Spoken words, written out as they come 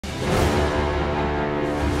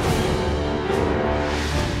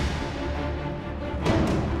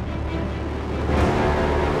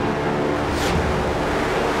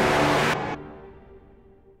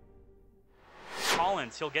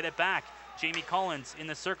He'll get it back. Jamie Collins in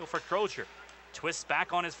the circle for Crozier. Twists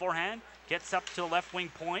back on his forehand. Gets up to the left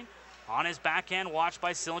wing point. On his backhand, watched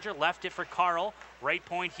by Sillinger. Left it for Carl. Right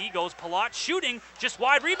point, he goes. Palat shooting. Just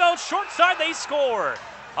wide rebound. Short side, they score.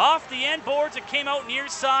 Off the end boards, it came out near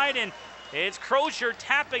side, and it's Crozier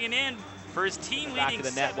tapping it in for his team back leading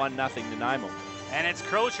of the net, 1-0 Nanaimo. And it's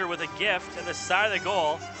Crozier with a gift at the side of the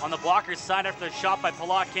goal on the blocker's side after the shot by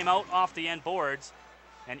Palat came out off the end boards.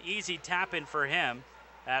 An easy tap in for him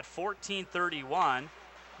at 14:31.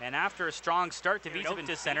 And after a strong start, the Vees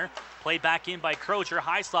to center. Played back in by Crozier.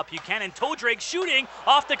 High slot Buchanan. Toe drag shooting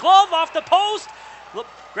off the glove, off the post. Look,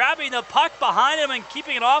 grabbing the puck behind him and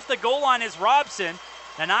keeping it off the goal line is Robson.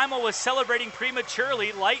 Nanaimo was celebrating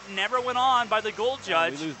prematurely. Light never went on by the goal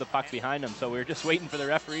judge. We lose the puck behind him, so we were just waiting for the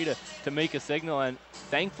referee to make a signal, and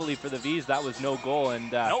thankfully for the Vees, that was no goal.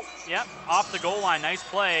 And nope, yep, off the goal line, nice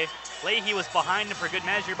play. Leahy was behind him for good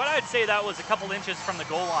measure, but I'd say that was a couple inches from the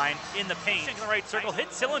goal line in the paint. In the right circle, hit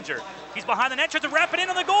Sillinger. He's behind the net, tries to wrap it in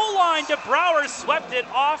on the goal line. DeBrouwer swept it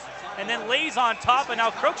off and then lays on top, and now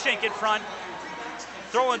Cruikshank in front,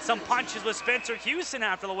 throwing some punches with Spencer Houston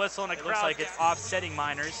after the whistle, and it looks like it's offsetting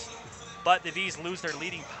Miners. But the Vees lose their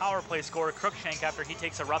leading power play scorer, Cruikshank, after he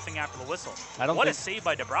takes a roughing after the whistle. What a save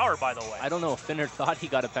by DeBrouwer, by the way. I don't know if Finner thought he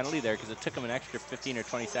got a penalty there because it took him an extra 15 or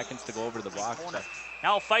 20 seconds to go over to the box.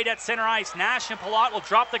 Now a fight at center ice. Nash and Palat will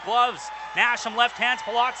drop the gloves. Nash some left hands,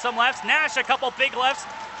 Palat some lefts. Nash a couple big lefts.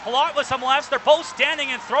 Palat with some lefts. They're both standing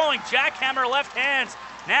and throwing. Jackhammer left hands.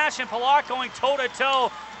 Nash and Palat going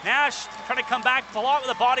toe-to-toe. Nash trying to come back. Palat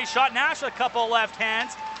with a body shot. Nash with a couple left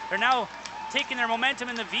hands. They're now taking their momentum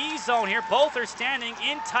in the V zone here. Both are standing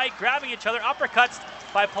in tight, grabbing each other. Uppercuts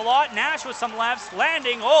by Palat. Nash with some lefts,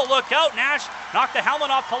 landing. Oh, look out. Nash knocked the helmet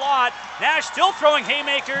off Palat. Nash still throwing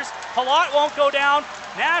haymakers. Palat won't go down.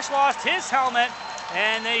 Nash lost his helmet,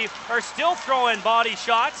 and they are still throwing body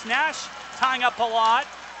shots. Nash tying up Palat.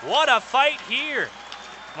 What a fight here.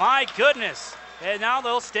 My goodness. And now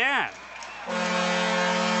they'll stand.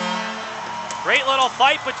 Great little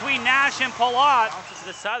fight between Nash and Palat. Bounces to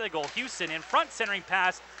the side of the goal. Houston in front, centering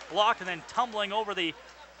pass, blocked, and then tumbling over the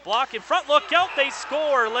block in front. Look out, they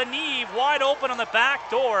score. Leneve wide open on the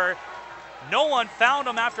back door. No one found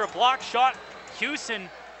him after a block shot. Houston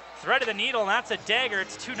threaded the needle, and that's a dagger.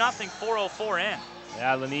 It's 2-0, 4:04 in.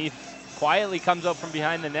 Yeah, Leneve quietly comes up from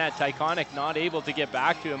behind the net. Tyconic not able to get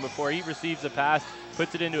back to him before he receives the pass,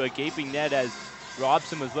 puts it into a gaping net as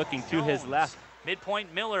Robson was looking to his left.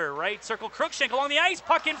 Midpoint Miller, right circle, Cruikshank along the ice,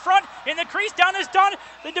 puck in front, in the crease, down is done.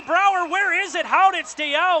 The DeBrouwer, where is it? How did it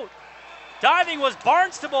stay out? Diving was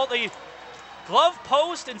Barnstable at the glove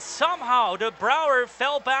post, and somehow DeBrouwer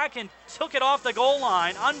fell back and took it off the goal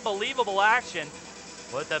line. Unbelievable action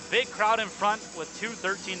with a big crowd in front with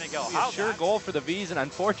 2:13 to go. A sure goal for the Vees, and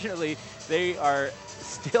unfortunately they are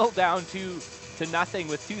still down 2-0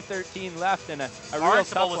 with 2:13 left, and a real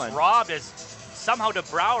tough one. Was robbed as somehow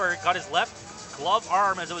DeBrouwer got his left glove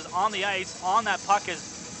arm as it was on the ice on that puck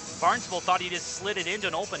as Barnstable thought he just slid it into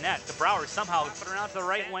an open net. DeBrouwer somehow put it around to the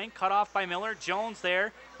right wing, cut off by Miller. Jones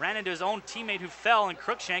there, ran into his own teammate who fell, and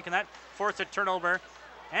Cruikshank, and that forced a turnover.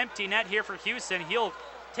 Empty net here for Houston. He'll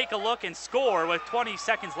take a look and score with 20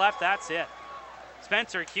 seconds left. That's it.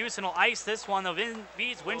 Spencer Houston will ice this one. The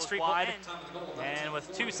Vees win streak will end. And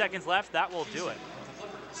with 2 seconds left, that will do it.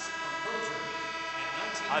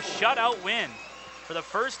 A shutout win. For the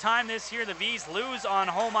first time this year, the Vees lose on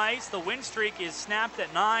home ice. The win streak is snapped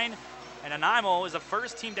at 9, and Nanaimo is the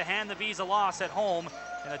first team to hand the Vees a loss at home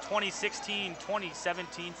in the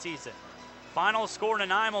 2016-2017 season. Final score,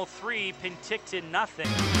 Nanaimo 3, Penticton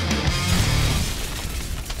 0.